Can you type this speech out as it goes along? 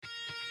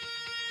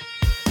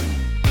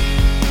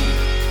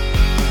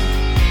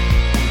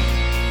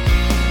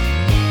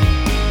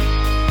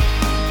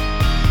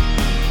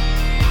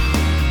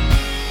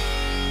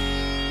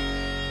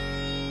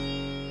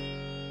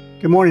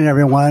Good morning,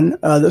 everyone.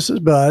 This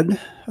is Bud.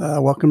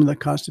 Welcome to the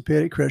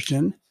Constipated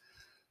Christian.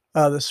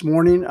 This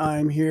morning,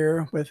 I'm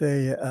here with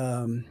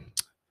a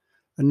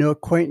new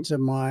acquaintance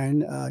of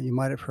mine. You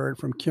might have heard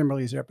from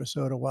Kimberly's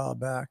episode a while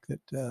back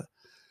that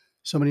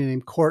somebody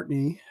named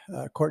Courtney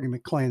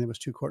McLean, there was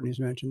two Courtneys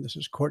mentioned. This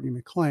is Courtney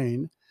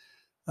McLean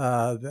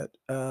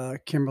that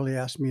Kimberly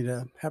asked me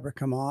to have her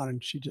come on,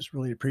 and she just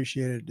really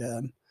appreciated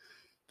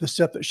the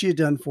stuff that she had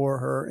done for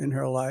her in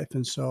her life.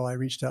 And so I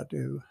reached out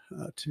to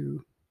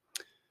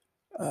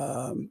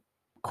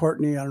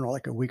Courtney, I don't know,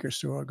 like a week or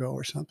so ago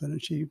or something,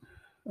 and she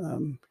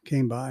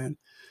came by, and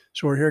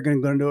so we're here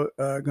going to do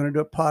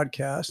a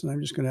podcast, and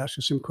I'm just going to ask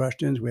her some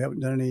questions. We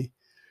haven't done any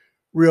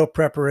real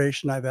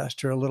preparation. I've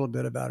asked her a little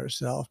bit about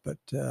herself, but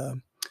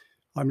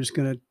I'm just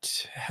going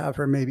to have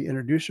her maybe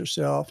introduce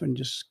herself and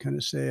just kind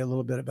of say a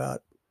little bit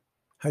about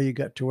how you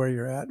got to where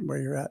you're at and where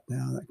you're at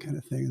now, that kind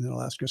of thing, and then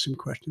I'll ask her some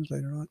questions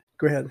later on.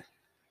 Go ahead.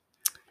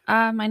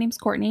 My name's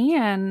Courtney,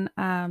 and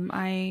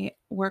I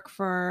work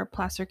for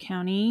Placer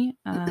County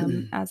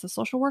as a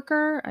social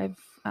worker. I've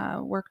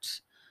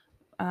worked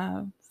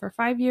for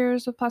 5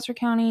 years with Placer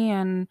County,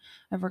 and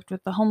I've worked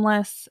with the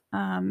homeless,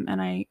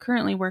 and I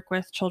currently work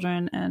with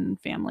children and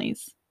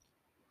families.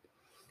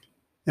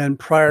 And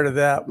prior to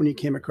that, when you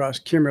came across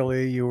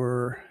Kimberly, you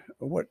were,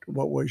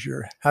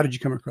 how did you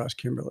come across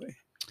Kimberly?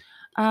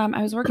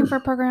 I was working for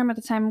a program at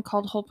the time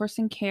called Whole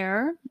Person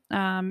Care,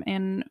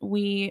 and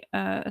we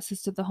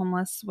assisted the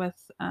homeless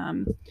with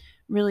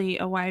really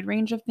a wide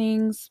range of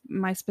things.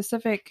 My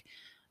specific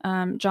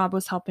job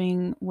was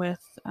helping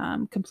with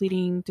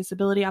completing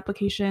disability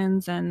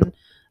applications and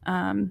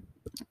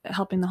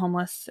helping the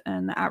homeless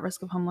and the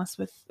at-risk of homeless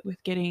with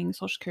getting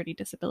Social Security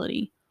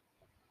disability.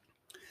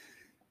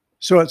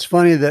 So it's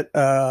funny that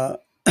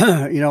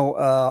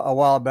a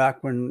while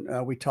back when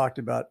we talked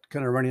about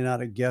kind of running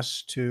out of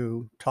guests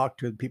to talk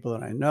to the people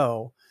that I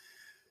know,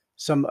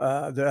 some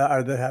that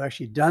have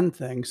actually done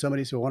things.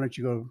 Somebody said, "Why don't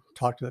you go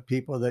talk to the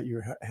people that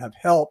you have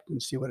helped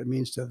and see what it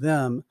means to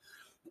them,"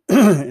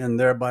 and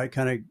thereby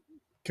kind of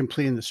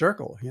completing the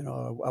circle.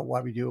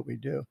 Why we do what we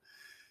do.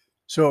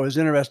 So it was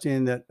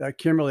interesting that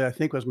Kimberly, I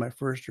think, was my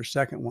first or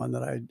second one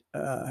that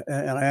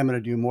and I am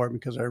going to do more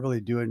because I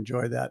really do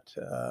enjoy that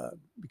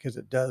because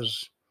it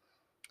does.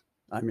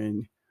 I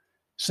mean,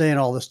 saying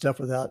all this stuff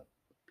without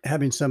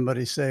having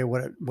somebody say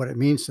what it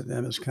means to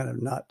them is kind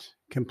of not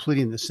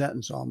completing the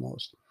sentence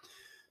almost.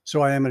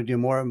 So I am going to do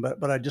more of them,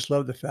 but I just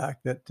love the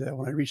fact that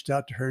when I reached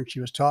out to her and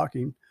she was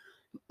talking,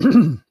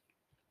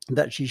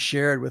 that she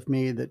shared with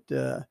me that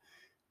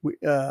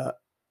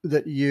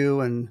that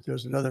you and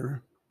there's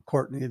another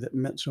Courtney that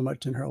meant so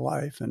much in her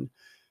life, and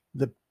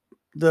the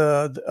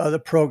other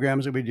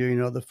programs that we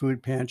do, the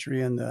food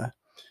pantry and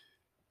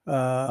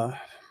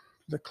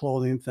the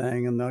clothing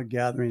thing and the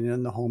gathering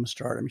and the home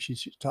start. I mean, she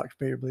talked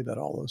favorably about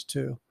all those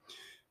too.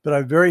 But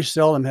I very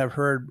seldom have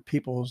heard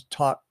people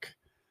talk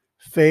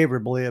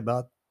favorably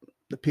about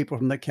the people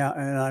from the county.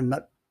 And I'm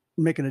not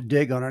making a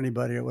dig on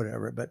anybody or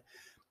whatever, but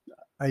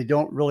I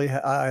don't really,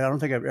 I don't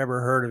think I've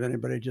ever heard of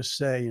anybody just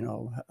say,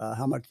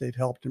 how much they've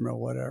helped him or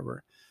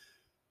whatever.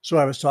 So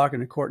I was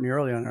talking to Courtney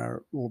early on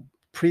our little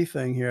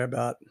pre-thing here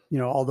about,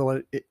 although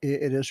it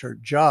is her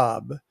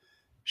job,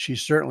 she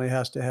certainly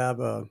has to have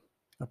a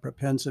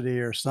propensity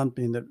or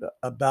something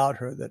about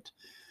her that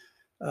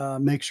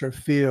makes her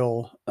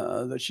feel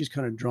that she's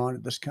kind of drawn to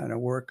this kind of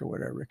work or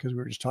whatever, because we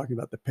were just talking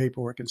about the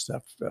paperwork and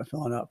stuff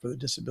filling out for the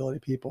disability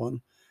people, and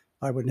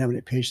I wouldn't have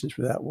any patience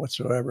for that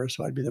whatsoever,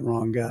 so I'd be the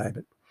wrong guy.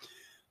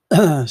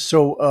 But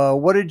so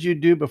what did you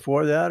do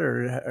before that,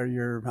 or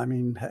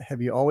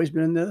have you always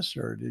been in this,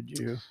 or did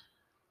you?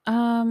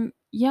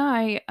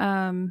 Yeah,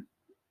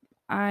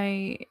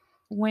 I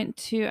went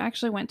to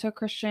a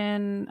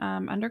Christian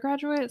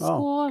undergraduate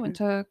school. Okay. I went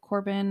to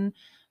Corbin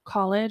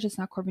College. It's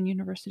now Corbin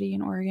University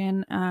in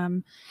Oregon.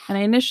 And I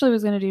initially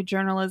was going to do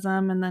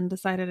journalism and then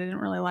decided I didn't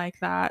really like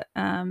that.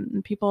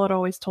 And people had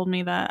always told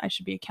me that I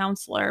should be a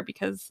counselor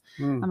because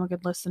I'm a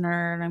good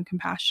listener and I'm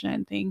compassionate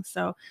and things.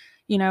 So,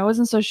 I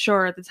wasn't so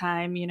sure at the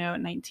time,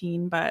 at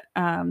 19, but,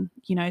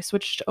 I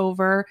switched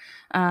over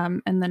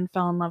and then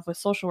fell in love with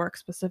social work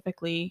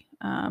specifically.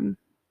 And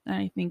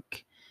I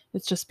think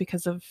it's just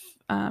because of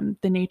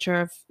the nature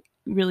of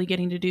really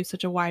getting to do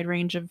such a wide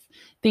range of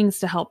things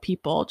to help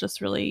people just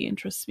really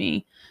interests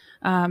me.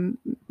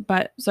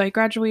 But so I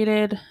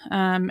graduated,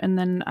 and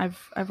then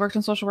I've worked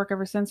in social work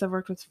ever since. I've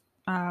worked with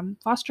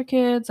foster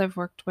kids. I've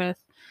worked with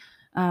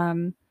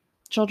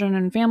children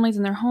and families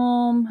in their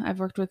home. I've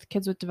worked with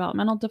kids with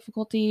developmental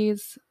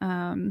difficulties.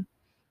 And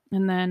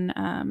then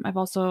I've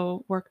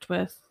also worked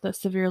with the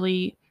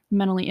severely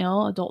mentally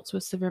ill adults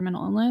with severe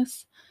mental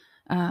illness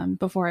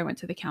before I went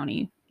to the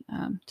county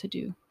to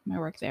do my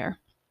work there.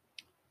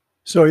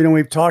 So,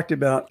 we've talked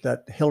about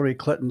that Hillary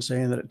Clinton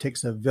saying that it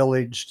takes a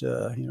village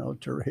to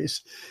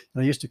raise.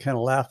 And I used to kind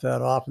of laugh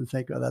that off and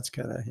think, oh, that's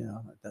kind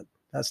of,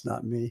 that's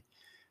not me.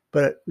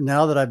 But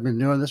now that I've been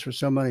doing this for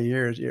so many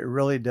years, it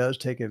really does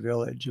take a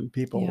village and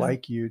people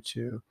like you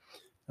to,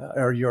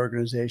 or your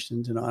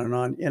organizations and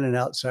on, in and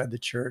outside the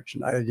church.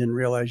 And I didn't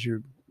realize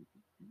you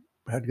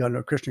had gone to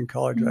a Christian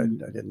college.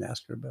 Mhm. I didn't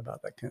ask her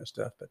about that kind of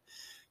stuff, but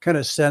kind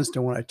of sensed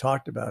when I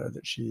talked about it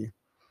that she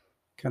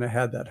kind of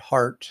had that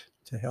heart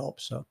to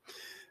help. So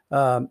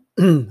I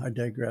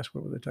digress.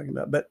 What were they talking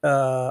about? But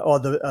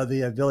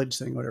the village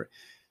thing, whatever.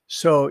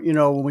 So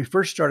when we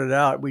first started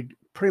out, we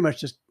pretty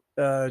much just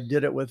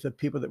did it with the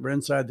people that were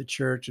inside the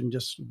church and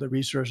just the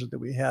resources that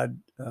we had,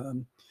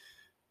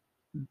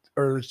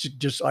 or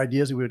just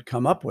ideas that we would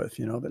come up with,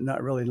 but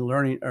not really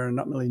learning or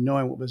not really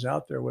knowing what was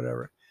out there,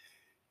 whatever.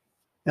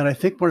 And I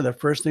think one of the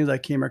first things I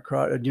came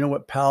across, do you know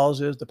what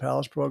PALS is? The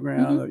PALS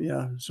program? Mhm.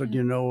 Yeah. So do Yeah.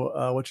 you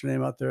know what's her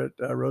name out there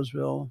at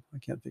Roseville? I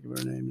can't think of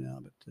her name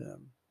now, but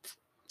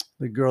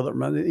the girl that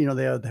runs,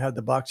 they had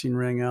the boxing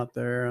ring out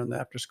there and the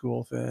after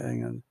school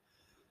thing, and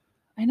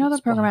I know the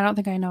it's program. behind. I don't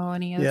think I know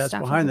any of the Yeah, it's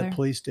staff over behind the there.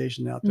 police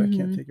station out there. I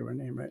can't Mhm. think of her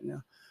name right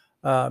now.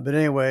 But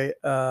anyway,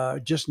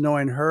 just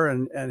knowing her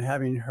and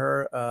having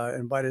her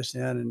invite us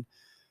in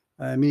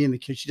and meeting the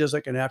kids. She does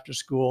like an after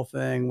school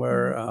thing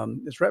where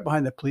Mhm. it's right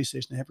behind the police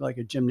station. They have like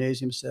a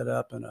gymnasium set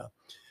up and a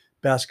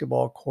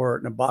basketball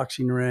court and a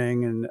boxing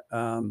ring.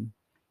 And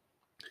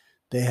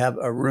they have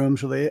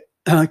rooms where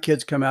they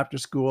kids come after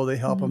school. They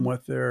help them Mhm.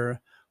 with their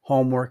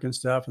homework and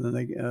stuff. And then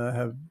they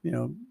have,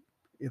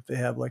 if they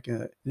have like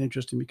an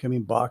interest in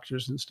becoming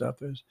boxers and stuff,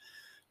 there's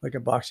like a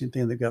boxing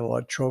thing. They've got a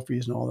lot of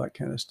trophies and all that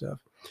kind of stuff.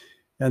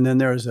 And then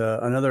there's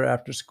another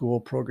after-school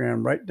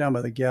program right down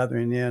by the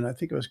Gathering Inn. I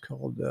think it was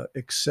called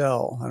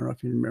Excel. I don't know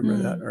if you remember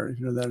that Mm. or if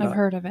you know that or I've not.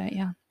 heard of it.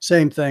 Yeah.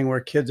 Same thing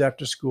where kids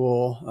after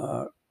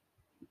school,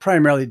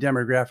 primarily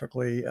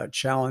demographically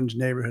challenged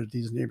neighborhoods,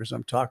 these neighbors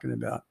I'm talking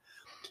about.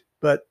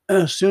 But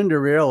soon to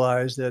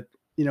realize that,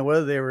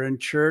 whether they were in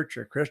church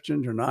or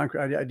Christians or non,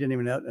 I didn't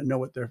even know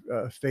what their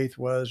faith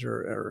was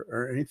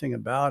or anything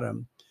about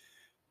them.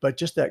 But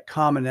just that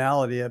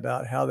commonality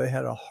about how they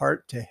had a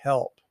heart to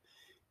help.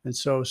 And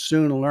so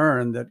soon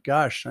learned that,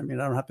 gosh, I mean,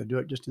 I don't have to do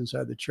it just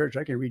inside the church.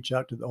 I can reach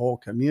out to the whole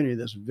community,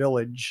 this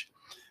village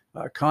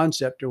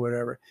concept or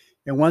whatever.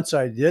 And once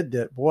I did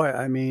that, boy,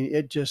 I mean,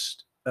 it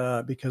just,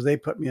 because they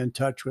put me in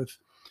touch with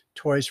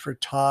Toys for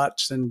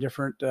Tots and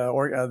different,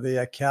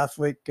 the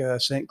Catholic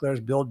St. Clair's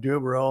Bill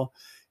Dubrow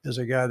is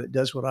a guy that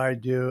does what I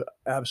do.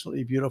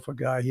 Absolutely beautiful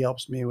guy. He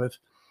helps me with,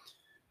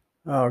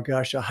 oh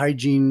gosh,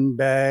 hygiene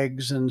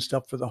bags and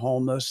stuff for the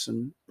homeless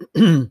and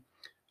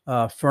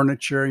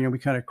furniture. We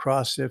kind of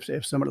cross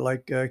if somebody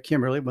like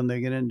Kimberly, when they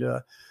get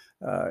into,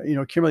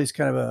 Kimberly's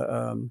kind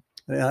of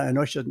I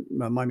know she doesn't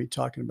mind me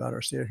talking about her,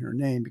 or saying her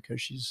name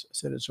because she's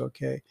said it's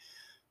okay.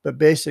 But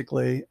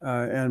basically,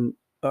 and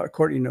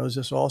Courtney knows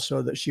this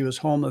also, that she was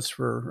homeless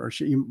for, or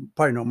you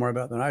probably know more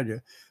about it than I do,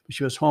 but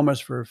she was homeless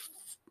for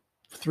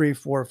 3,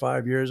 4,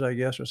 5 years, I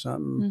guess, or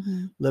something.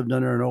 Mhm. Lived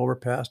under an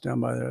overpass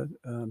down by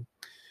the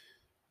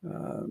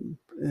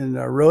in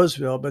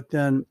Roseville, but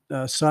then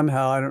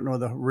somehow, I don't know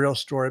the real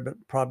story, but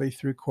probably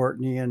through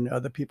Courtney and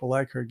other people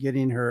like her,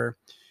 getting her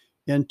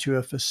into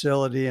a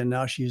facility, and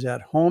now she's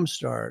at Home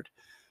Start.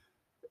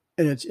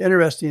 And it's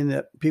interesting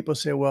that people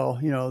say, well,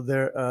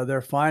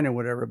 they're fine or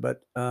whatever,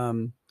 but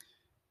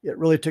it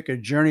really took a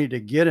journey to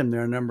get them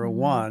there. Number Mhm.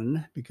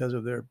 one, because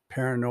of their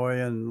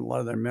paranoia and a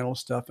lot of their mental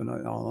stuff and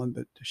all,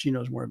 but she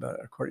knows more about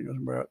it. Courtney knows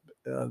more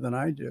than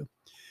I do.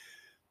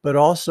 But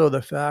also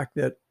the fact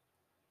that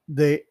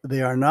they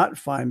are not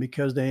fine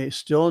because they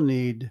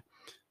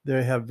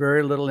have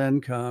very little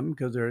income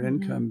because they're Mhm.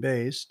 income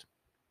based.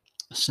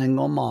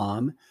 Single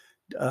mom,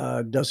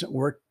 doesn't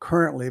work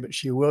currently, but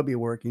she will be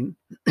working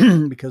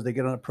because they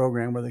get on a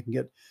program where they can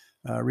get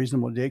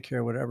reasonable daycare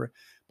or whatever.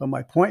 But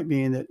my point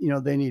being that,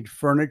 they need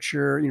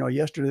furniture.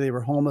 Yesterday they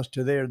were homeless.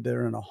 Today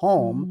they're in a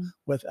home Mhm.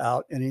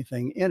 without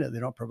anything in it.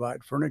 They don't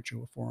provide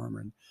furniture for them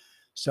and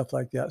stuff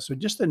like that. So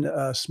just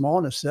the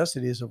small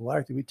necessities of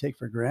life that we take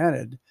for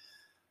granted.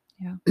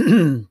 Yeah.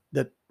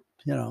 That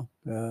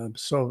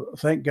so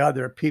thank God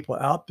there are people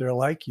out there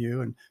like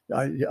you. And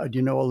do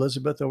you know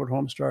Elizabeth over at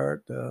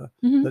Homestart,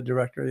 Mhm. the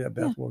director? Yeah,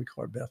 Beth. Yeah. What we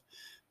call her Beth.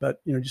 But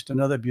just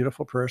another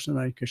beautiful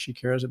person because she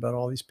cares about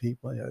all these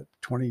people.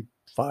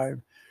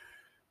 25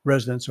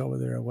 residents over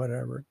there or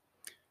whatever.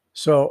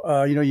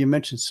 So you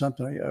mentioned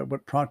something.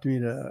 What prompted me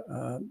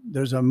to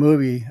there's a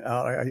movie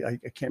out. I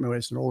can't remember.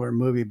 It's an older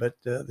movie, but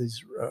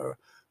these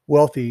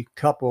wealthy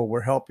couple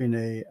were helping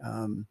a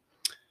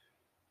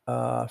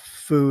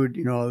food,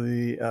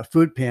 the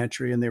food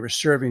pantry, and they were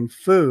serving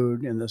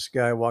food. And this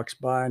guy walks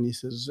by and he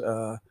says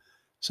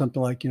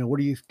something like, what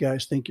do you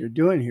guys think you're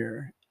doing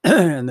here?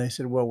 And they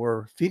said, well,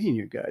 we're feeding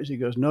you guys. He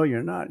goes, no,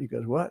 you're not. He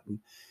goes, what? And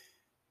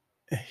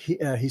he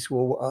said,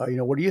 well,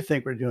 what do you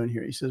think we're doing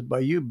here? He says, by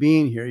you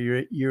being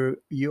here,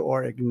 you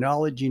are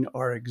acknowledging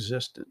our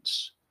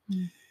existence.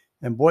 Mm.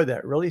 And boy,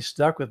 that really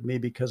stuck with me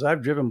because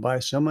I've driven by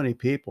so many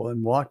people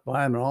and walked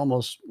by them and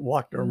almost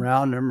walked Yeah.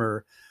 around them,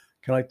 or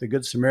kind of like the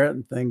Good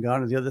Samaritan thing,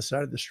 gone to the other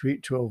side of the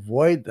street to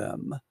avoid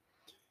them.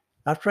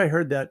 After I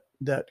heard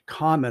that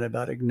comment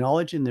about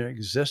acknowledging their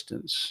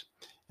existence,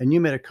 and you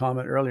made a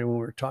comment earlier when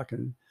we were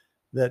talking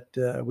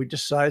that we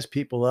just size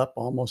people up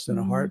almost in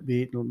a Mhm.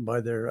 heartbeat by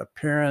their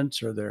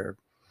appearance or their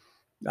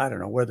I don't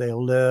know, where they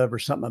live or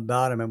something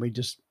about them, and we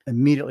just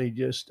immediately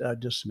just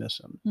dismiss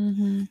them.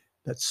 Mhm.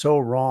 That's so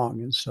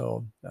wrong. And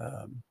so,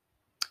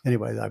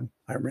 anyway,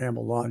 I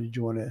rambled on. Did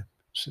you want to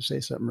say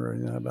something or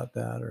anything about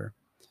that? Or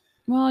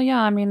Well,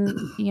 yeah, I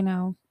mean,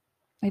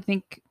 I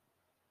think,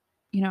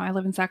 I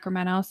live in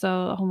Sacramento,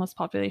 so the homeless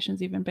population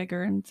is even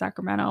bigger in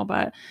Sacramento,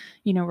 but,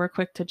 we're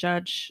quick to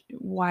judge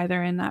why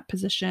they're in that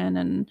position.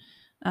 And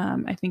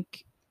I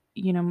think,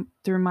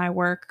 through my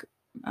work,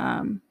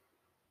 um,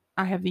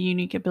 I have the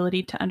unique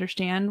ability to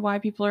understand why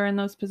people are in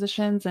those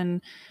positions.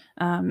 And,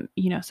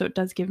 so it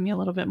does give me a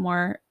little bit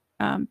more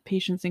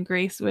patience and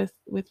grace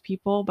with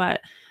people.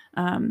 But,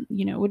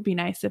 it would be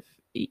nice if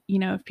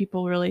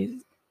people really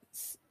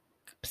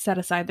set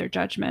aside their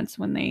judgments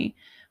when they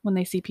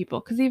see people,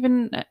 because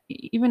even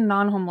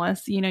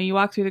non-homeless, you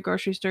walk through the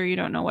grocery store, you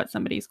don't know what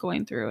somebody's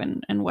going through,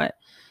 and what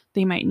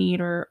they might need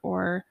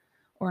or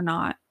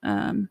not.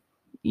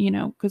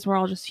 Because we're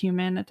all just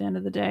human at the end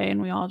of the day,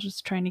 and we all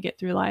just trying to get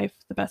through life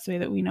the best way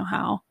that we know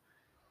how.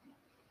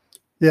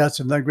 yeah,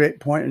 it's another great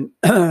point.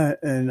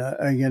 And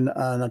again,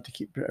 not to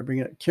keep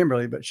bringing up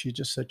Kimberly, but she's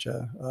just such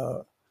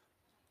a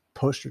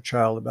poster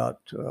child about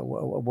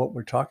what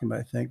we're talking about,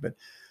 I think. But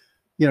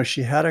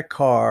she had a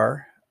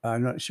car.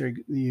 I'm not sure,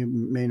 you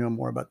may know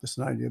more about this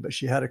than I do, but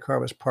she had a car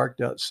that was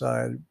parked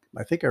outside,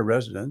 I think, our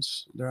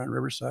residence there on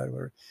Riverside,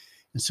 where,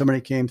 and somebody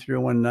came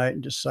through one night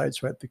and just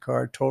sideswiped the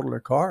car, totaled her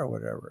car or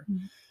whatever.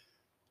 Mm-hmm.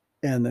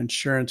 And the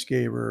insurance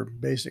gave her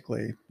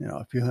basically,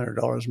 a few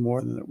 $100s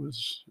more than it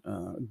was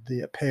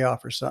the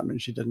payoff or something.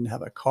 And she didn't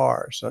have a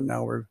car. So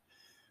now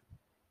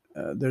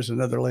there's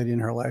another lady in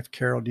her life,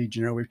 Carol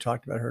DeGeneres. We've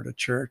talked about her at a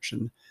church,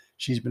 and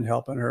she's been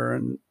helping her.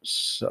 And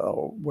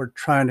so we're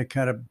trying to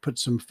kind of put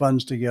some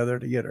funds together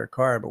to get her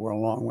car, but we're a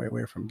long way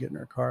away from getting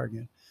her car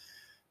again.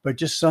 But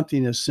just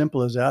something as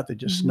simple as that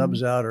just Mm-hmm.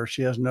 snubs out, or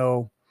she has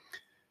no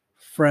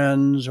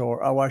friends,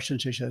 or, oh, I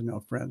shouldn't say she has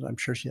no friends. I'm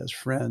sure she has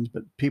friends,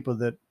 but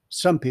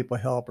some people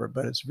help her,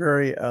 but it's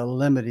very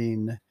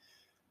limiting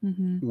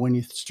Mm-hmm. when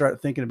you start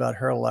thinking about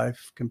her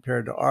life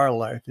compared to our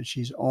life, that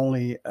she's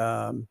only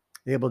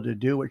able to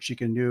do what she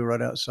can do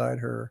right outside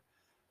her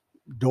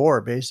door,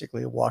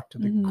 basically walk to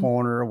the Mm-hmm.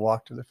 corner,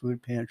 walk to the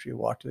food pantry,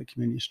 walk to the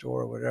community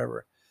store, or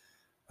whatever,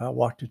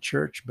 walk to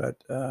church. But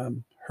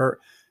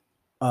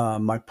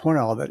my point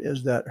of all that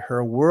is that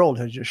her world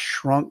has just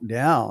shrunk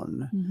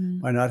down Mm-hmm.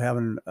 by not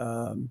having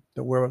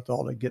the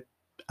wherewithal to get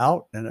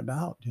out and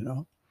about.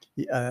 And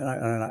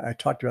I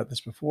talked about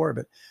this before,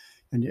 but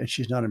and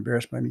she's not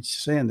embarrassed by me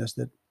saying this,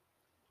 that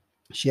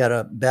she had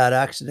a bad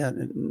accident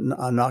and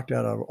knocked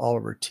out all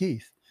of her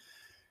teeth.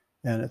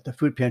 And at the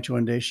food pantry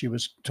one day, she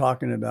was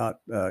talking about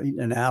eating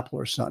an apple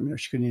or something.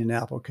 She couldn't eat an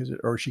apple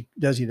or she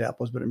does eat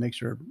apples, but it makes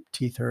her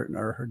teeth hurt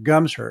or her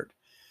gums hurt.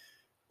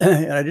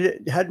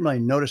 And hadn't really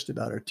noticed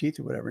about her teeth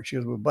or whatever. And she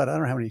goes, "Well, but I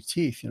don't have any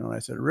teeth, And I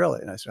said,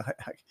 "Really?" And I said,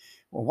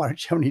 "Well, why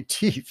don't you have any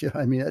teeth?"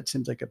 I mean, that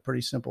seems like a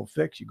pretty simple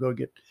fix. You go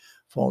get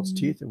false Mm-hmm.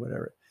 teeth or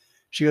whatever.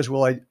 She goes,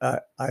 "Well,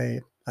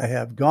 I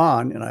have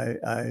gone and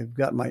I've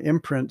got my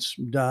imprints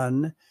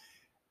done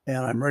and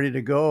I'm ready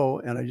to go,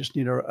 and I just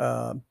need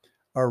a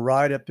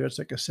ride up there. It's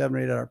like a 7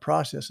 or 8 hour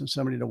process, and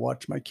somebody to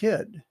watch my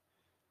kid."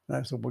 And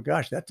I said, "Well,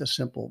 gosh, that's a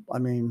simple. I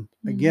mean,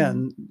 Mm-hmm.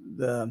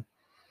 again,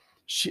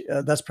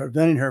 that's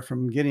preventing her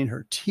from getting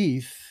her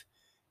teeth,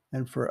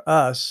 and for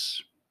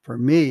us, for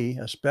me,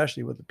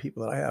 especially with the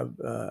people that I have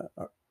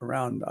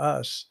around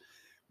us,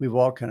 we've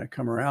all kind of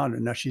come around,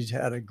 and now she's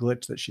had a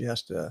glitch that she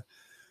has to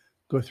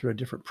go through a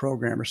different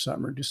program or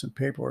something, or do some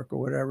paperwork or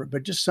whatever.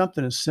 But just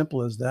something as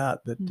simple as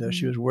that she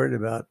Mm-hmm. was worried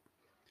about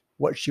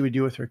what she would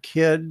do with her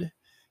kid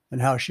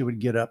and how she would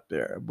get up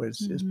there is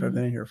Mm-hmm.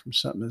 preventing her from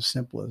something as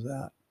simple as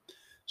that.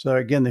 So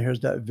again, there's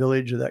that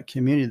village or that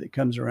community that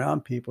comes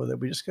around people that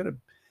we just got to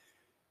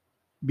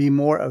be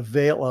more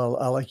available.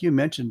 Like you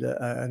mentioned,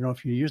 I don't know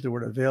if you used the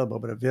word available,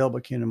 but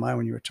available came to mind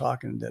when you were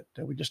talking, that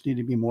we just need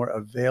to be more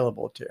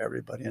available to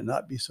everybody and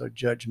not be so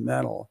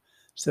judgmental,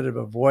 instead of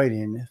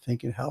avoiding,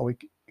 thinking how we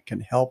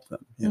can help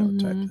them,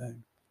 type Mm-hmm.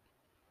 thing.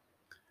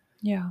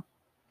 Yeah.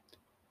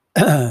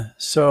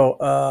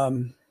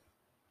 So,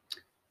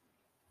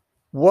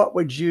 what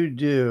would you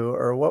do,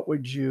 or what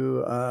would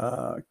you,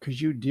 because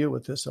you deal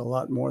with this a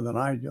lot more than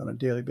I do on a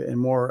daily basis,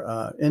 and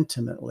more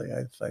intimately,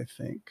 I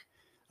think.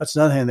 That's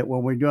another thing, that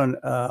when we're doing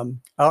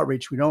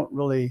outreach, we don't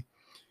really,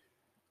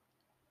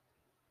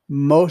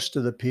 most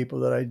of the people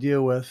that I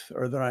deal with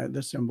or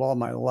that's involved in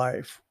my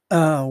life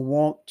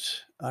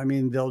won't, I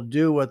mean, they'll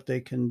do what they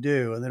can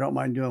do and they don't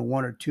mind doing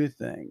one or two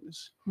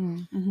things.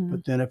 Mm-hmm.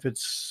 But then if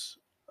it's,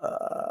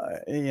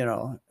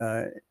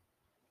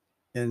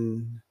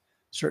 in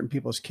certain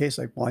people's case,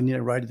 like, well, I need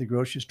to ride to the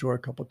grocery store a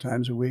couple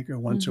times a week or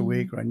once a Mm-hmm.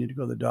 week, or I need to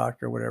go to the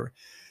doctor or whatever.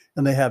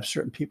 And they have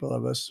certain people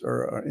of us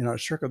or in our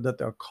circle that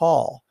they'll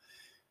call.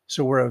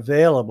 So we're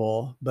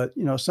available, but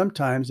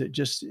sometimes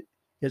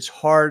it's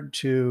hard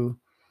to,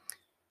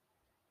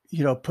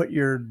 put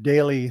your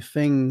daily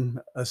thing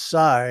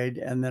aside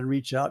and then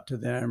reach out to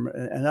them,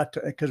 and not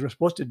because we're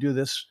supposed to do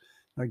this.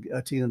 Like,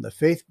 that's even the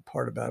faith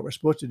part about it. We're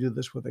supposed to do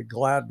this with a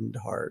gladdened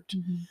heart.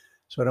 Mm-hmm.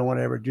 So I don't want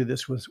to ever do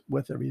this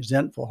with a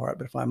resentful heart.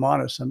 But if I'm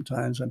honest,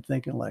 sometimes I'm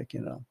thinking like,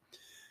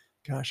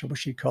 gosh, I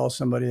wish he'd call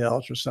somebody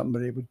else, or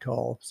somebody would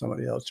call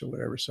somebody else, or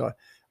whatever. So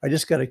I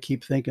just got to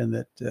keep thinking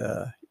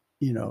that,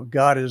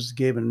 God has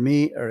given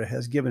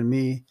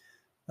me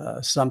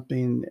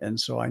something, and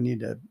so I need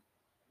to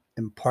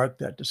impart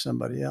that to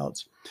somebody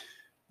else.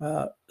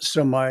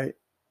 So my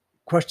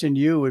question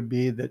to you would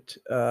be that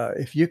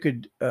if you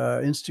could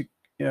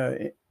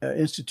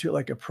institute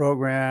like a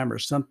program or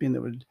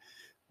something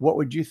what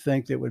would you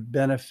think that would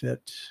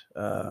benefit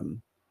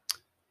the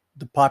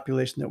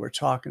population that we're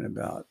talking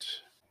about?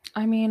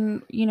 I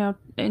mean,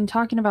 in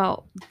talking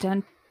about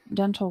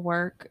dental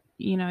work,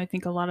 I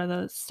think a lot of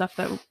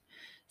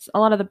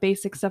the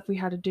basic stuff we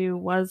had to do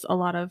was a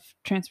lot of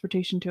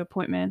transportation to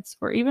appointments,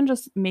 or even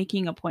just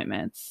making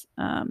appointments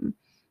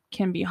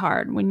can be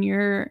hard. When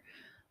you're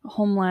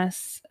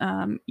homeless,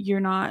 you're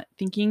not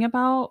thinking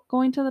about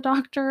going to the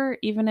doctor,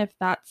 even if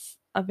that's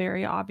a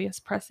very obvious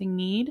pressing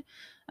need,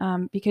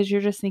 because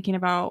you're just thinking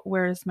about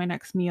where's my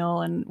next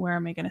meal and where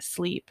am I going to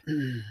sleep.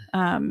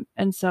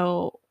 And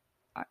so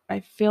I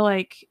feel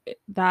like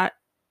that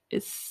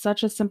is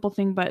such a simple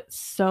thing, but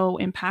so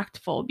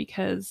impactful,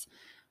 because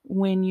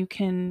when you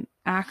can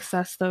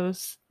access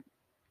those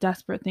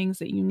desperate things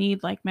that you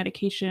need, like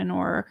medication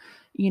or,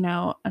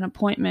 an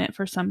appointment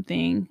for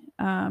something,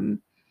 in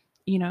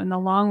the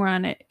long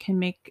run, it can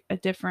make a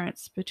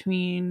difference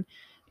between,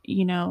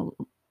 you know,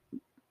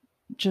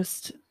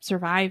 just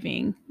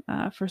surviving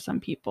for some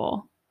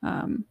people.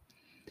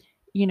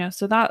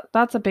 So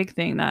that's a big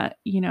thing that,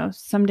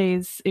 some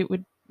days it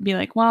would be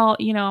like, well,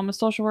 I'm a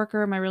social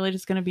worker. Am I really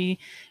just going to be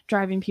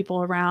driving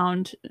people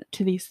around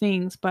to these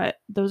things? But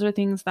those are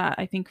things that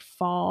I think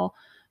fall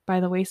by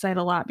the wayside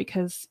a lot,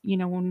 because,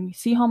 when we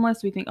see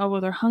homeless, we think, oh,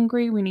 well, they're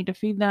hungry. We need to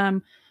feed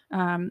them.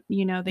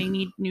 They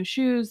need new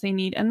shoes.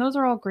 And those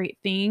are all great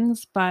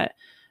things. But,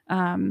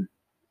 I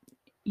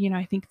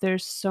think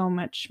there's so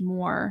much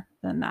more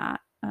than that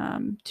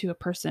to a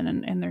person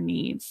and their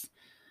needs.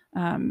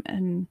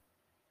 And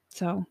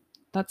so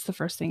that's the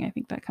first thing I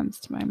think that comes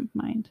to my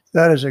mind.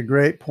 That is a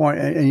great point,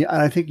 and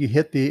I think you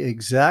hit the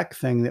exact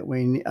thing that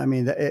we need. I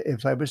mean,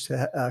 if I was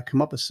to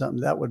come up with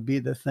something, that would be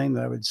the thing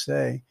that I would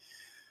say.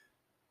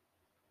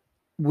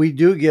 We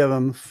do give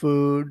them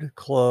food,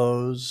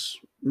 clothes,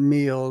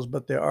 meals,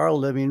 but they are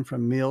living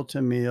from meal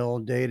to meal,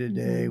 day to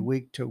day, Mm-hmm.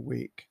 week to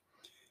week,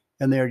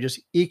 and they are just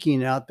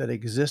eking out that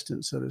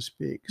existence, so to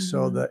speak. So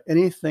Mm-hmm. that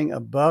anything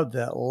above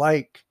that,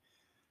 like,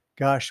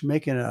 gosh,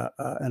 making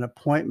an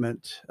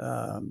appointment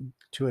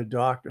to a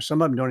doctor.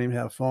 Some of them don't even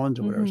have phones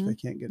or whatever, so Mm-hmm. they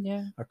can't get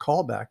Yeah. a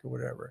call back or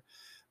whatever.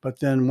 But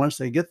then once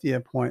they get the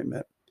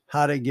appointment,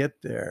 how to get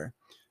there,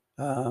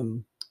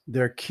 um,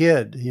 their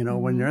kid, when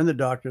Mm-hmm. they're in the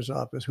doctor's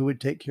office, who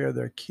would take care of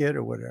their kid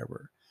or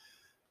whatever.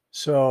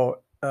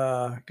 So,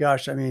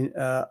 gosh, I mean,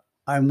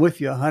 I'm with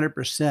you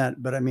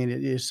 100%, but I mean,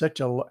 it is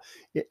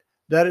it,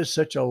 that is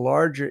such a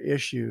larger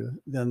issue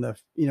than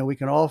we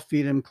can all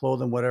feed them, clothe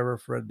them, whatever,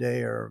 for a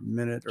day or a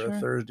minute or a Sure.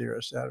 Thursday or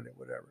a Saturday,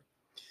 whatever.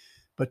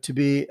 But to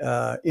be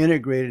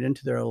integrated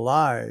into their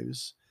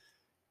lives,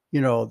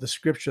 the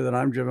scripture that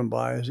I'm driven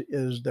by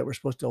is that we're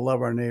supposed to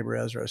love our neighbor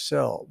as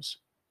ourselves.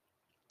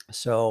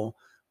 So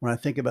when I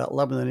think about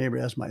loving the neighbor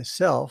as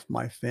myself,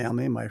 my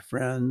family, my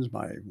friends,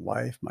 my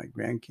wife, my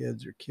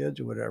grandkids or kids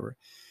or whatever,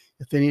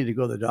 if they need to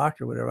go to the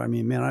doctor or whatever, I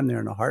mean, man, I'm there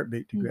in a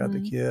heartbeat to grab the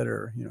Mm-hmm. kid,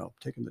 or,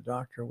 take them to the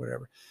doctor or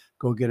whatever,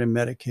 go get a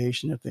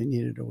medication if they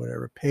need it or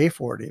whatever, pay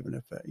for it, even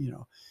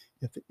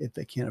if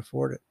they can't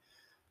afford it.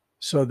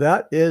 So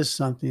that is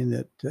something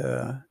that,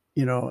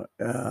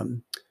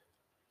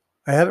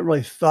 I haven't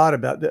really thought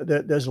about.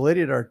 There's a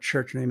lady at our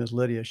church. Her name is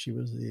Lydia. She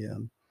was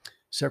the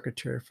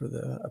secretary for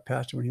the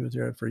pastor when he was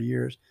there for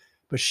years.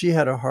 But she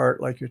had a heart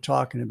like you're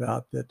talking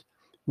about, that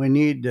we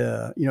need,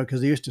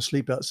 because they used to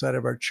sleep outside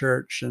of our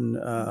church and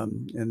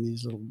in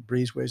these little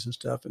breezeways and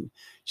stuff. And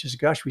she says,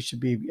 "Gosh, we should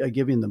be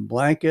giving them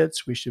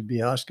blankets. We should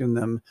be asking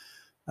them,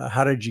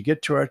 how did you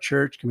get to our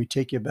church? Can we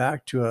take you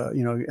back to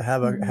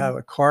have Mm-hmm.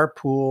 a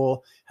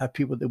carpool, have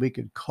people that we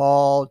could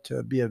call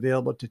to be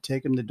available to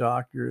take them to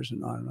doctors,"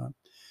 and on and on.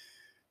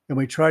 And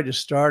we tried to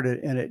start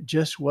it, and it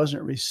just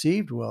wasn't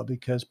received well,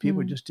 because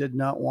people Mm-hmm. just did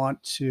not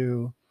want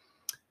to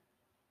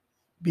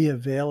be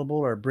available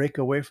or break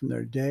away from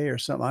their day or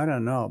something. I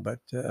don't know, but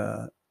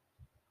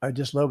I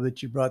just love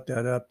that you brought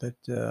that up.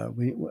 That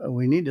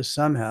we need to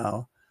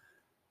somehow.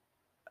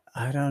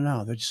 I don't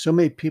know. There's so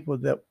many people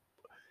that,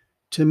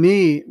 to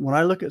me, when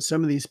I look at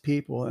some of these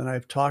people, and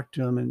I've talked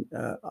to them, and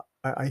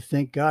I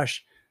think,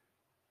 gosh,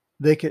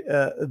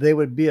 they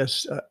would be a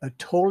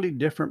totally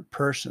different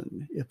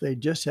person if they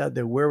just had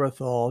the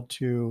wherewithal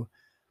to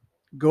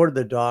go to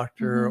the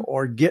doctor Mm-hmm.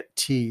 or get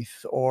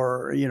teeth,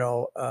 or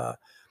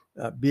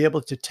be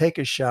able to take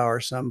a shower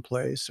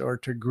someplace, or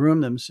to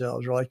groom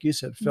themselves, or, like you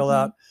said, fill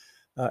Mm-hmm.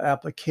 out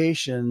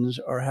applications,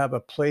 or have a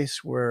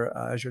place where,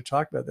 as you're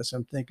talking about this,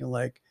 I'm thinking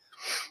like,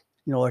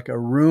 like a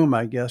room,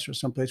 I guess, or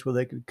someplace where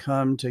they could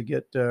come to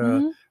get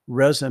Mm-hmm.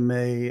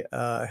 resume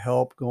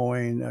help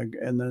going,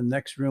 and the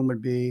next room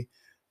would be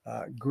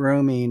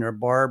grooming or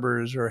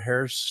barbers or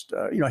hair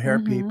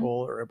Mhm. people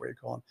or whatever you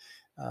call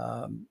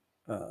them,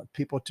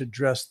 people to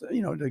dress,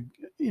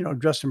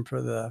 dress them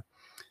for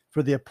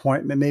the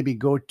appointment. Maybe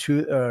go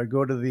to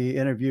the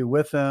interview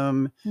with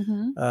them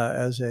Mhm.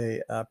 as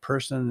a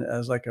person,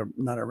 as like a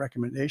not a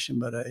recommendation,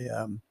 but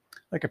a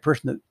like a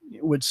person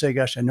that would say,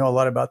 "Gosh, I know a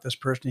lot about this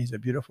person. He's a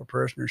beautiful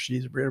person, or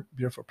she's a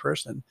beautiful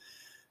person."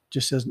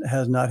 Just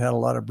has not had a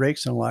lot of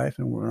breaks in life,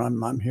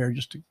 and I'm here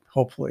just to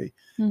hopefully,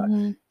 uh,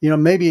 Mhm.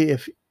 maybe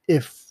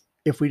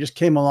if we just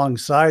came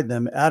alongside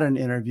them at an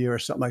interview or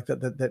something like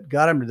that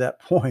got them to that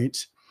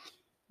point,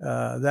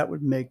 that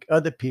would make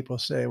other people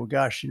say, "Well,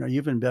 gosh,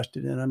 you've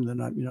invested in them,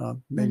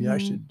 then maybe I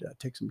Mhm. should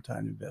take some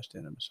time to invest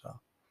in them." So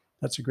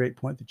that's a great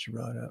point that you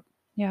brought up.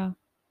 Yeah.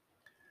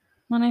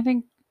 And I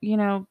think,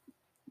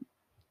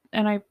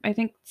 and I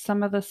think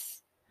some of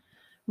this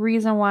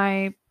reason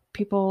why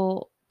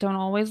people don't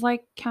always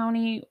like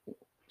county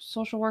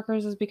social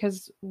workers is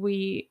because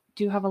we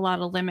do have a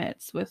lot of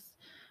limits with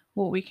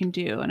what we can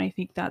do. And I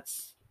think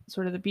that's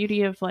sort of the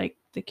beauty of like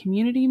the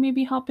community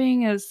maybe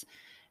helping is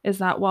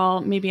that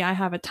while maybe I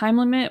have a time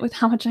limit with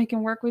how much I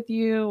can work with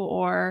you,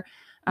 or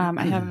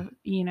I have,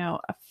 a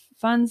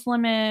funds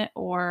limit,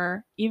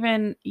 or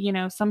even,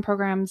 some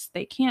programs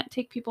they can't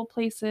take people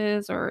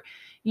places, or,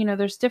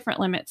 there's different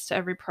limits to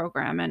every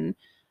program. And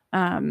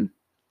um,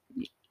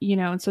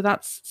 and so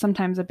that's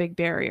sometimes a big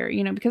barrier,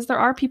 because there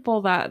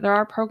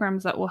are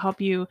programs that will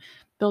help you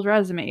build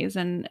resumes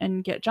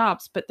and get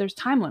jobs, but there's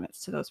time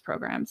limits to those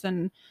programs.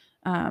 And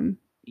um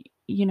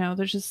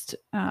there's just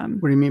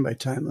What do you mean by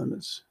time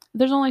limits?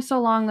 there's only so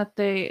long that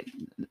they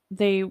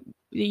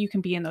you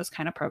can be in those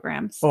kind of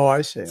programs. Oh,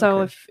 I see. So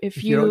Okay. if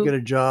If you don't get you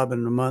a job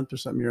in a month or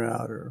something, you're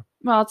out. Or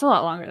well, it's a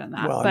lot longer than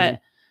that, well, I but mean,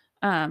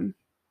 um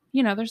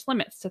there's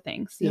limits to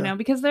things, yeah.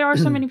 because there are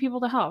so many people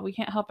to help. We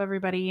can't help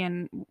everybody,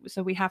 and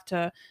so we have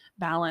to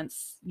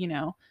balance,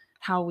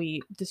 how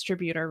we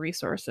distribute our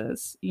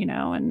resources,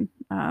 and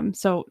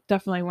so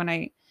definitely when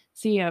I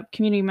see a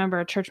community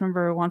member, a church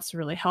member who wants to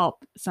really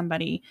help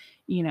somebody,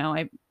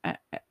 I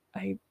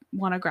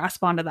want to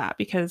grasp onto that,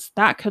 because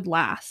that could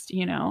last,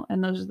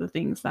 and those are the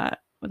things that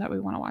we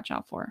want to watch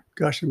out for.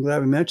 Gosh, I'm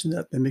glad we mentioned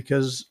that then,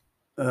 because,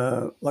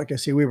 like I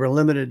say, we were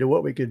limited to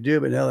what we could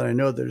do. But now that I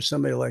know there's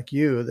somebody like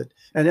you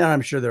and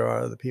I'm sure there are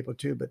other people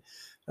too, but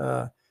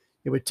uh,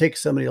 it would take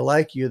somebody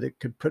like you that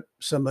could put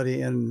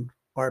somebody in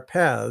our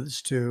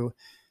paths to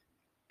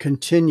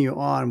continue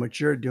on what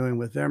you're doing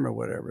with them or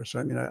whatever. So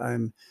I mean,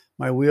 I'm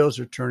my wheels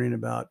are turning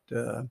about.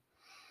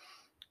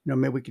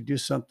 Maybe we could do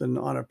something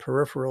on a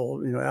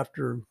peripheral.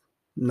 After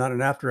not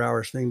an after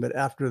hours thing, but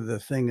after the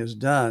thing is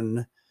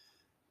done,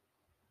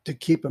 to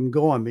keep them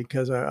going,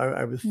 because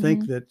I would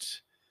think Hmm. that,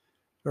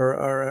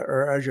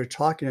 or as you're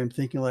talking, I'm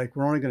thinking like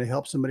we're only going to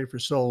help somebody for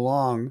so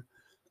long,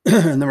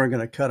 and then we're going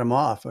to cut them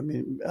off. I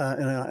mean,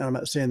 and I'm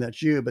not saying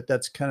that's you, but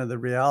that's kind of the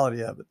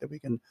reality of it, that we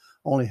can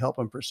only help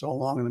them for so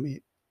long, and then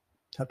we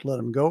have to let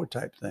them go,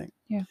 type thing.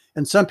 Yeah.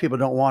 And some people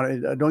don't want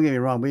it. Don't get me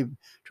wrong. We've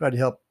tried to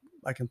help.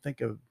 I can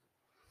think of,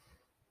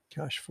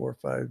 gosh, 4 or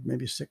 5,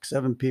 maybe 6,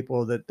 7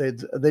 people that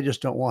they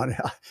just don't want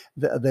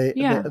it.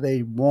 Yeah.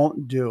 They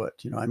won't do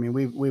it. I mean,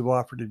 we've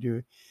offered to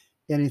do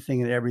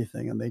anything and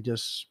everything, and they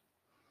just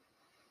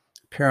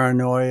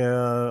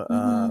paranoia.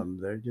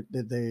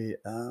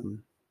 Hmm.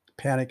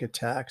 Panic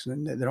attacks,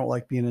 and they don't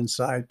like being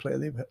inside.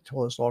 They've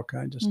told us all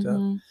kinds of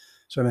stuff, Hmm.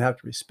 so I'm gonna have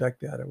to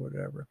respect that or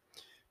whatever.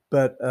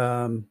 But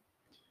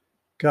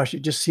gosh,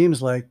 it just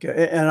seems like,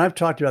 and I've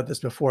talked about this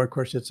before. Of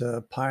course, it's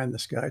a pie in the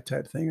sky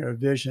type thing or a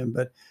vision,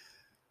 but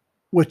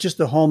with just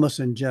the homeless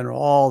in general,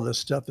 all the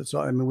stuff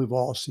I mean, we've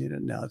all seen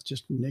it now. It's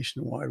just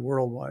nationwide,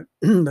 worldwide,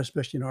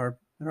 especially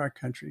in our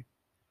country.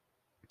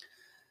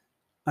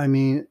 I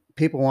mean,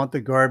 people want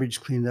the garbage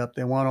cleaned up.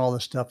 They want all the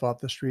stuff off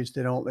the streets.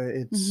 They don't.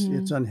 It's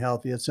Hmm.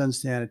 unhealthy. It's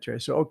unsanitary.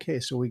 So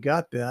okay, so we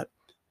got that,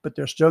 but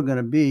they're still going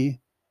to be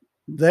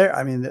there.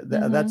 I mean,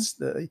 Hmm. that's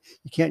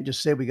you can't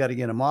just say we got to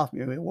get them off. I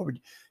mean, what would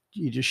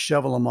you just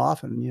shovel them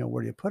off, and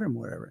where do you put them,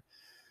 whatever.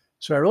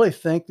 So I really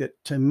think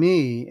that, to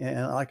me,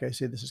 and like I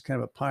say, this is kind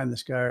of a pie in the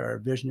sky or a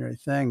visionary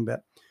thing,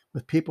 but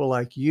with people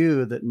like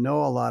you that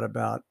know a lot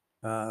about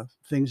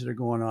things that are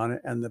going on,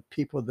 and the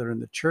people that are in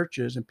the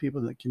churches and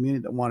people in the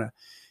community that want to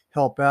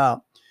help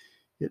out,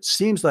 it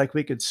seems like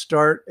we could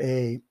start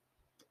and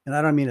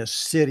I don't mean a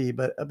city,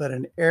 but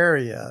an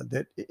area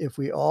that if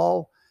we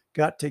all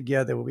got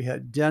together, where we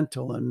had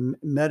dental and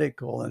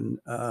medical and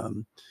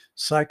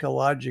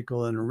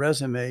psychological and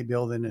resume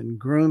building and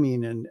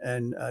grooming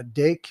and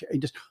daycare,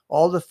 just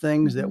all the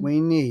things that Hmm.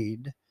 we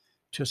need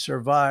to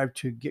survive,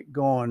 to get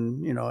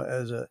going,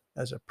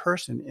 as a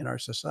person in our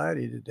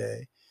society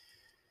today.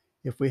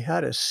 If we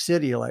had a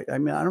city, like, I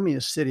mean, I don't mean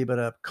a city, but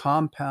a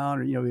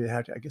compound,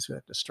 I guess we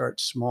have to start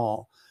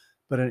small,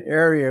 but an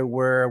area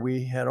where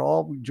we had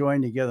all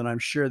joined together. And I'm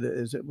sure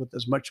that with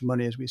as much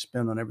money as we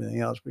spend on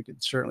everything else, we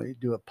could certainly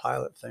do a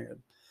pilot thing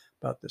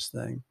about this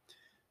thing.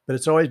 But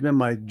it's always been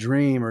my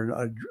dream, or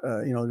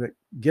to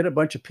get a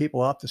bunch of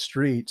people off the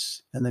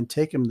streets and then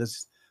take them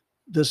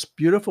this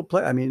beautiful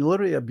place. I mean,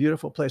 literally a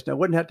beautiful place. Now, it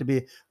wouldn't have to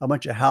be a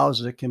bunch of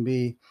houses. It can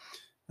be,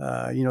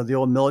 the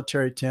old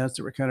military tents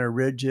that were kind of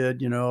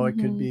rigid. It could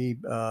Mhm. be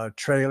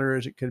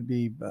trailers. It could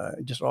be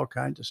just all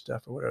kinds of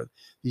stuff or whatever.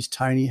 These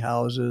tiny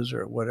houses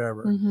or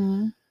whatever.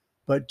 Mhm.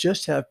 But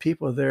just have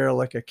people there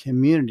like a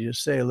community to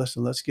say,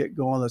 listen, let's get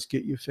going. Let's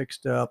get you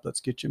fixed up.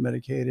 Let's get you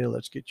medicated.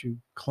 Let's get you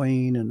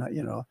clean. And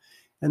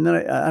then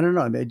I don't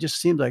know. I mean, it just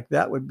seems like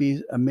that would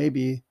be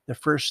maybe the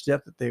first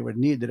step that they would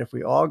need, that if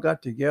we all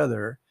got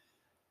together,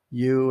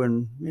 you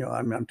and,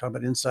 I'm talking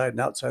about inside and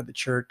outside the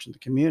church and the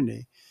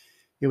community,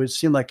 it would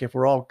seem like if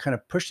we're all kind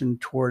of pushing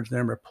towards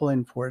them or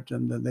pulling towards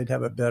them, then they'd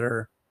have a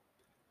better,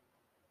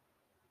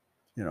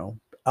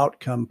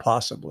 outcome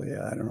possibly.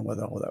 I don't know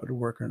whether all that would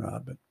work or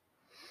not, but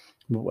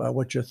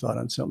what's your thought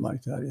on something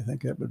like that? Do you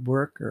think that would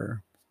work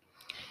or?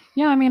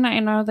 Yeah, I mean, I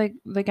know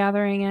the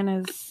Gathering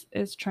Inn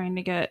is trying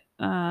to get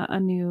a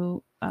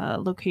new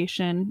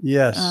location,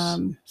 Yes,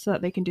 so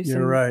that they can do you're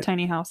some right.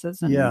 tiny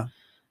houses Yeah.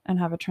 and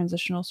have a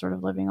transitional sort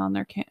of living on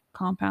their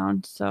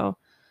compound. So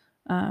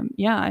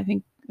yeah, I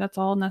think that's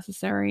all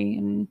necessary,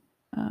 and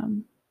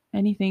um,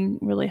 anything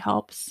really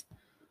helps.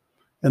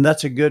 And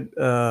that's a good,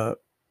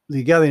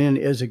 the Gathering Inn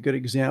is a good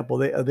example.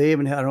 They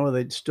even had, I don't know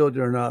if they still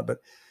do or not, but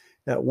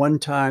at one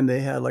time they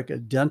had like a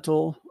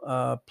dental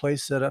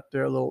place set up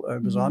there. It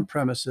was Mm-hmm. on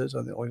premises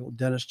on the old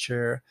dentist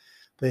chair.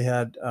 They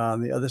had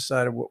on the other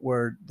side of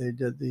where they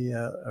did they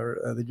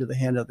did the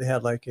handout. They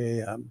had like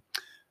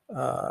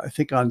I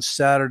think on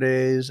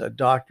Saturdays, a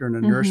doctor and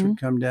a nurse Mm-hmm. would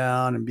come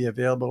down and be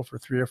available for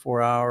 3 or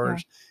 4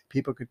 hours. Yeah.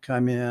 People could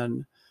come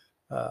in.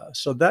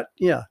 So that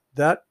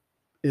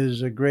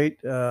is a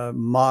great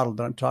model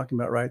that I'm talking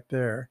about right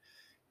there.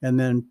 And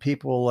then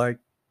people like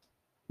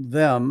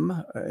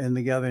them in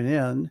the Gathering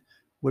Inn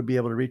would be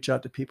able to reach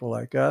out to people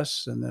like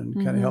us and then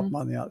kind of help Mm-hmm.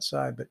 them on the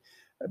outside.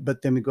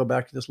 But then we go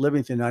back to this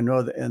living thing. I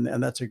know that,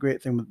 and that's a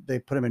great thing. They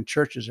put them in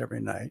churches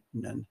every night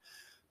and then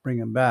bring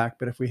them back.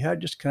 But if we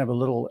had just kind of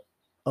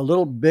a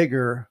little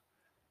bigger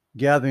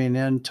Gathering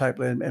Inn type,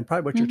 and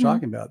probably what you're Mm-hmm.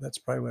 talking about, that's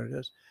probably what it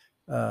is.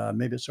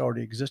 Maybe it's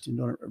already existing.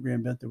 Don't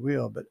reinvent the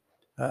wheel, but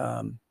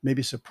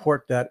maybe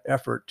support that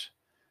effort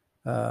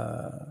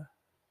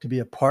to be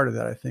a part of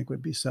that. I think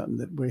would be something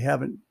that we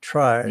haven't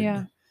tried,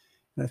 Yeah.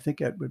 and I think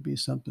that would be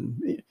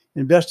something.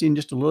 Investing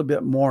just a little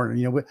bit more.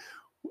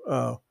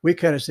 We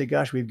kind of say,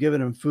 "Gosh, we've given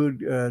them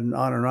food and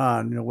on and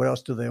on. What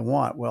else do they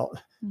want?" Well,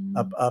 a,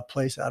 Mm-hmm. a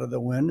place out of the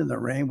wind and the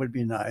rain would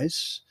be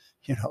nice.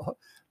 You know,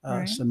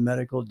 Right. some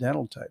medical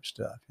dental type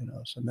stuff.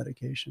 Some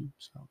medication.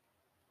 So.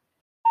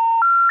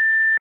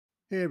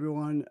 Hey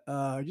everyone,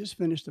 I just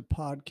finished a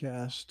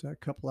podcast a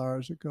couple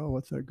hours ago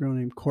with a girl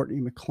named Courtney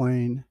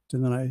McLean.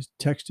 And then I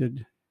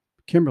texted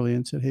Kimberly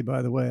and said, hey,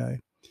 by the way, I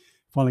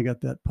finally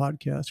got that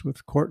podcast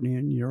with Courtney,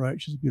 and you're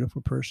right, she's a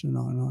beautiful person, and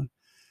on and on.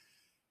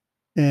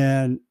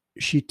 And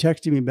she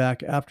texted me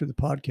back after the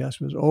podcast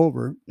was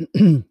over,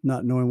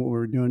 not knowing what we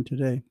were doing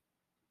today.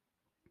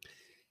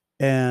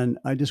 And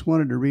I just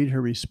wanted to read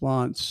her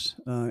response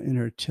in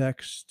her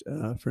text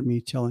for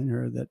me telling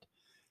her that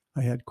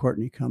I had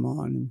Courtney come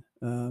on.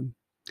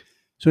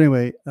 So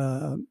anyway,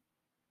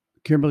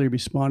 Kimberly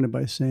responded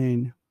by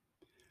saying,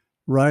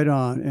 "Right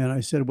on." And I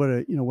said,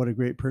 "What a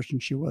great person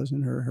she was."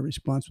 And her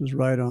response was,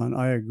 "Right on.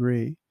 I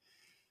agree.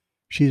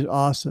 She's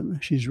awesome.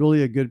 She's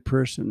really a good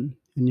person.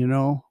 And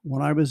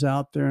when I was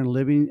out there and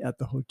living at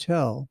the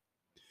hotel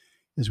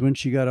is when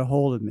she got a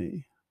hold of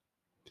me.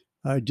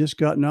 I had just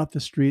gotten off the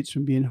streets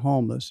from being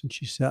homeless, and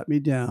she sat me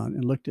down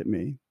and looked at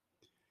me.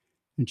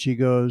 And she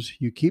goes,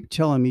 'You keep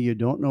telling me you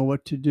don't know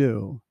what to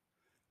do,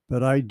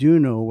 but I do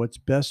know what's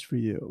best for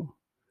you.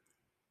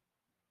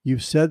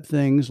 You've said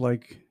things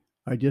like,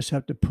 I just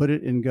have to put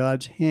it in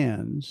God's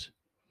hands.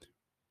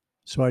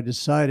 So I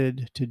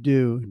decided to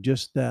do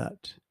just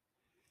that.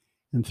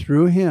 And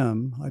through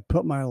him, I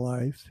put my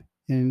life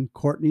in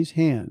Courtney's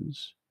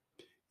hands.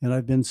 And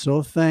I've been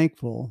so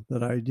thankful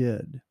that I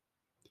did.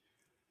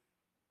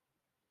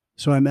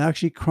 So I'm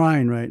actually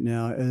crying right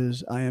now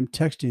as I am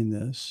texting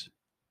this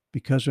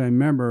because I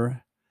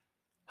remember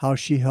how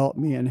she helped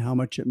me and how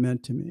much it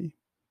meant to me,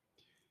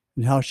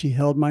 and how she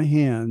held my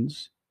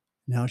hands,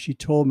 and how she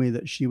told me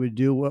that she would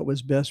do what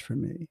was best for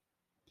me.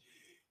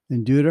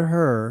 And due to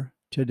her,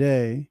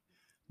 today,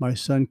 my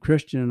son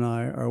Christian and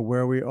I are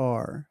where we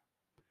are.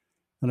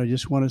 And I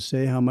just want to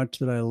say how much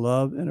that I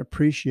love and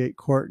appreciate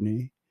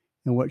Courtney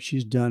and what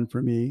she's done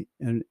for me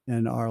and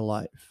our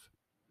life.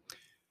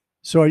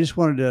 So I just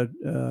wanted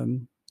to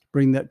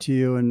bring that to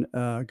you. And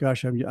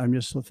gosh, I'm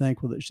just so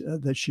thankful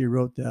that she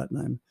wrote that. And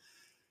I'm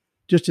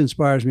just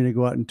inspires me to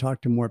go out and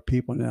talk to more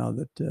people now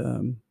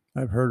that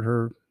I've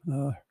heard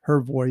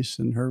her voice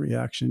and her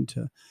reaction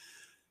to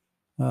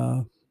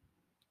uh,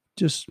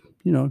 just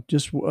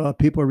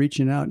people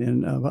reaching out.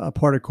 And a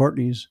part of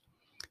Courtney's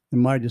in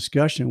my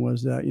discussion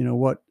was that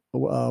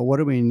what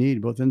do we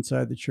need both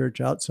inside the church,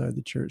 outside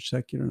the church,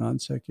 secular,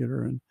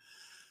 non-secular, and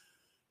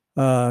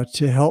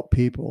to help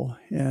people.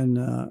 And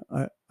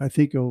I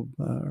think you'll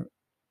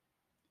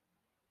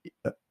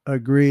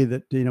agree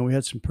that we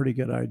had some pretty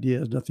good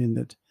ideas. Nothing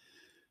that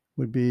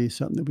would be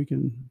something that we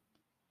can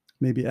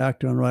maybe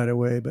act on right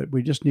away, but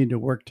we just need to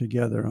work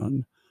together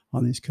on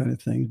these kind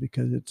of things,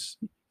 because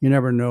you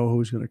never know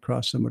who's going to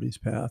cross somebody's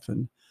path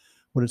and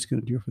what it's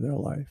going to do for their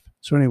life.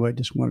 So anyway,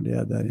 just wanted to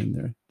add that in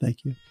there.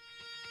 Thank you.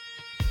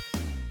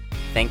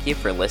 Thank you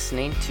for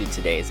listening to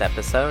today's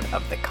episode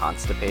of the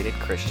Constipated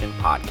Christian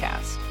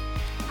Podcast.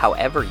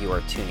 However you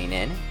are tuning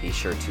in, be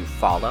sure to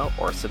follow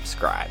or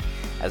subscribe,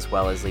 as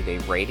well as leave a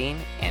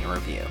rating and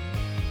review.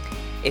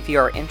 If you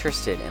are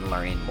interested in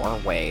learning more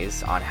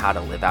ways on how to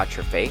live out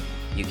your faith,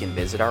 you can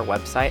visit our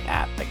website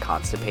at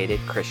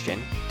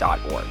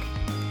theconstipatedchristian.org.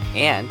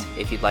 And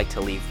if you'd like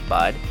to leave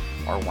Bud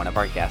or one of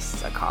our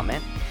guests a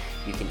comment,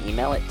 you can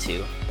email it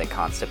to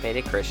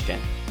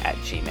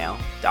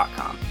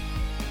theconstipatedchristian@gmail.com.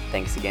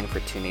 Thanks again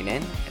for tuning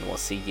in, and we'll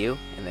see you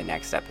in the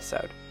next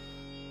episode.